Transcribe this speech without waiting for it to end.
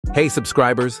Hey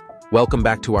subscribers, welcome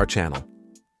back to our channel.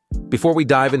 Before we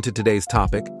dive into today's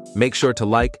topic, make sure to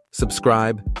like,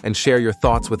 subscribe, and share your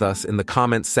thoughts with us in the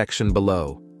comments section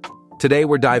below. Today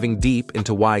we're diving deep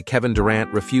into why Kevin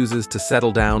Durant refuses to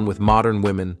settle down with modern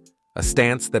women, a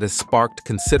stance that has sparked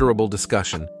considerable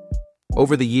discussion.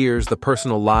 Over the years, the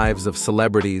personal lives of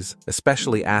celebrities,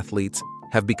 especially athletes,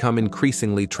 have become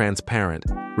increasingly transparent,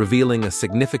 revealing a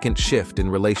significant shift in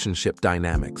relationship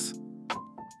dynamics.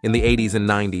 In the 80s and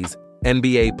 90s,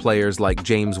 NBA players like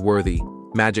James Worthy,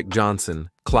 Magic Johnson,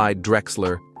 Clyde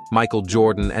Drexler, Michael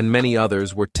Jordan, and many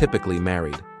others were typically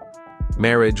married.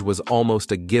 Marriage was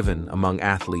almost a given among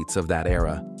athletes of that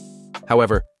era.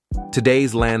 However,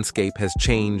 today's landscape has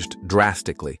changed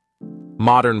drastically.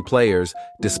 Modern players,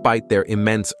 despite their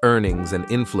immense earnings and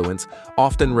influence,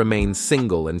 often remain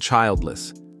single and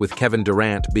childless, with Kevin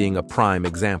Durant being a prime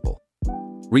example.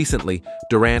 Recently,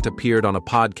 Durant appeared on a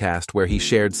podcast where he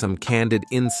shared some candid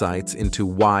insights into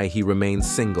why he remains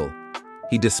single.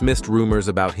 He dismissed rumors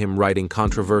about him writing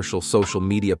controversial social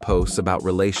media posts about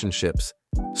relationships,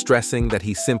 stressing that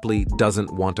he simply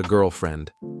doesn't want a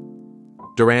girlfriend.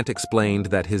 Durant explained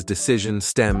that his decision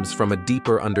stems from a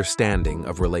deeper understanding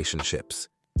of relationships.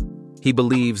 He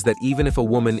believes that even if a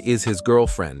woman is his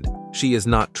girlfriend, she is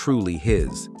not truly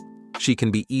his. She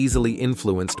can be easily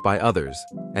influenced by others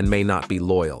and may not be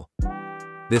loyal.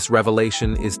 This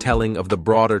revelation is telling of the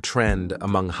broader trend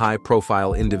among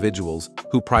high-profile individuals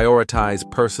who prioritize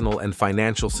personal and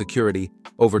financial security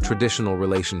over traditional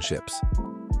relationships.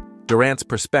 Durant's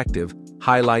perspective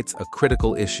highlights a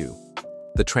critical issue: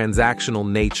 the transactional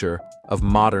nature of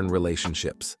modern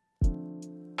relationships.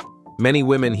 Many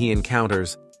women he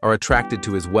encounters are attracted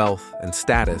to his wealth and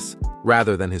status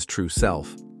rather than his true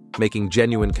self, making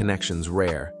genuine connections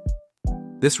rare.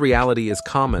 This reality is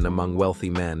common among wealthy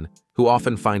men, who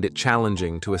often find it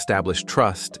challenging to establish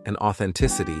trust and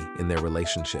authenticity in their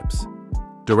relationships.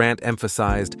 Durant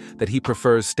emphasized that he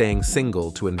prefers staying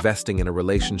single to investing in a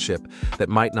relationship that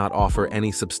might not offer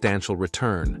any substantial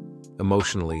return,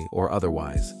 emotionally or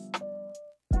otherwise.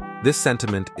 This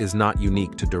sentiment is not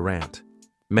unique to Durant.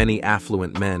 Many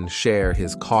affluent men share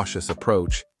his cautious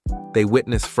approach. They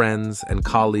witness friends and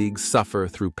colleagues suffer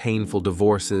through painful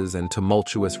divorces and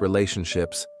tumultuous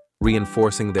relationships,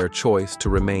 reinforcing their choice to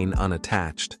remain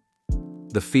unattached.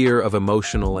 The fear of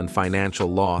emotional and financial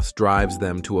loss drives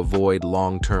them to avoid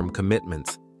long-term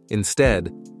commitments.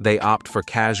 Instead, they opt for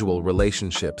casual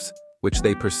relationships, which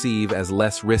they perceive as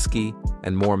less risky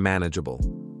and more manageable.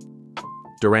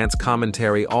 Durant's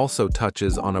commentary also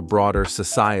touches on a broader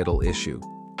societal issue: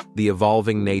 the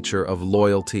evolving nature of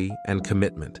loyalty and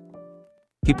commitment.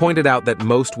 He pointed out that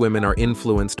most women are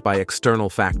influenced by external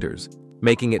factors,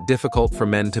 making it difficult for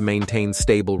men to maintain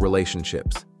stable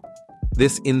relationships.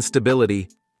 This instability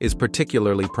is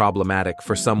particularly problematic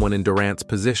for someone in Durant's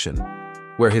position,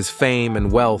 where his fame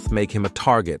and wealth make him a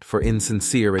target for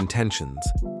insincere intentions.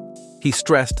 He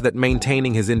stressed that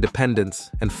maintaining his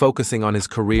independence and focusing on his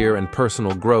career and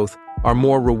personal growth are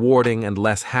more rewarding and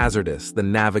less hazardous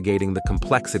than navigating the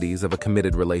complexities of a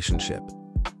committed relationship.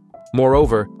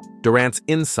 Moreover, Durant's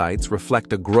insights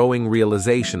reflect a growing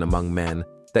realization among men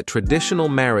that traditional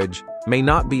marriage may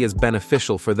not be as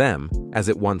beneficial for them as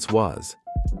it once was.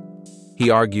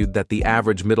 He argued that the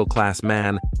average middle-class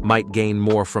man might gain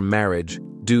more from marriage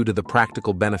due to the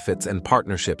practical benefits and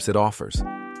partnerships it offers.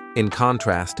 In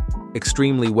contrast,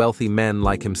 extremely wealthy men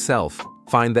like himself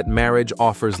find that marriage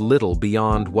offers little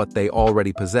beyond what they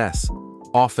already possess,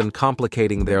 often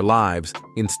complicating their lives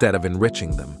instead of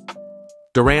enriching them.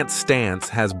 Durant's stance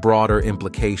has broader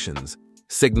implications,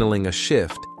 signaling a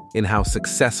shift in how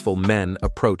successful men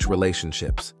approach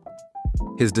relationships.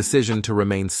 His decision to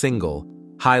remain single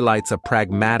highlights a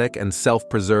pragmatic and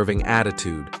self-preserving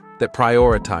attitude that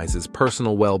prioritizes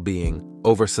personal well-being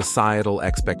over societal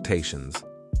expectations.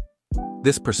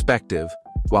 This perspective,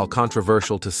 while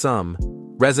controversial to some,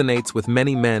 resonates with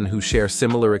many men who share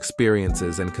similar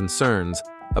experiences and concerns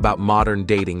about modern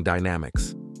dating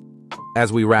dynamics.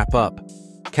 As we wrap up,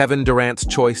 Kevin Durant's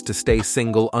choice to stay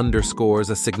single underscores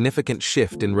a significant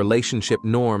shift in relationship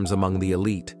norms among the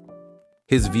elite.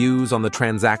 His views on the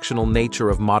transactional nature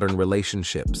of modern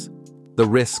relationships, the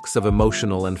risks of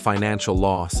emotional and financial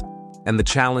loss, and the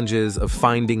challenges of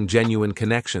finding genuine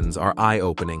connections are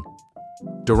eye-opening.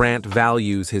 Durant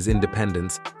values his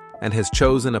independence and has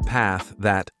chosen a path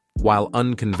that, while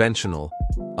unconventional,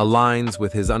 aligns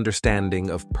with his understanding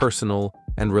of personal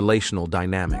and relational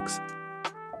dynamics.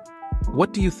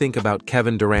 What do you think about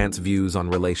Kevin Durant's views on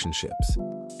relationships?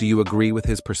 Do you agree with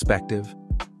his perspective?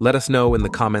 Let us know in the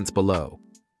comments below.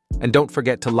 And don't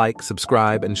forget to like,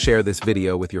 subscribe, and share this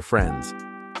video with your friends.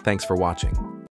 Thanks for watching.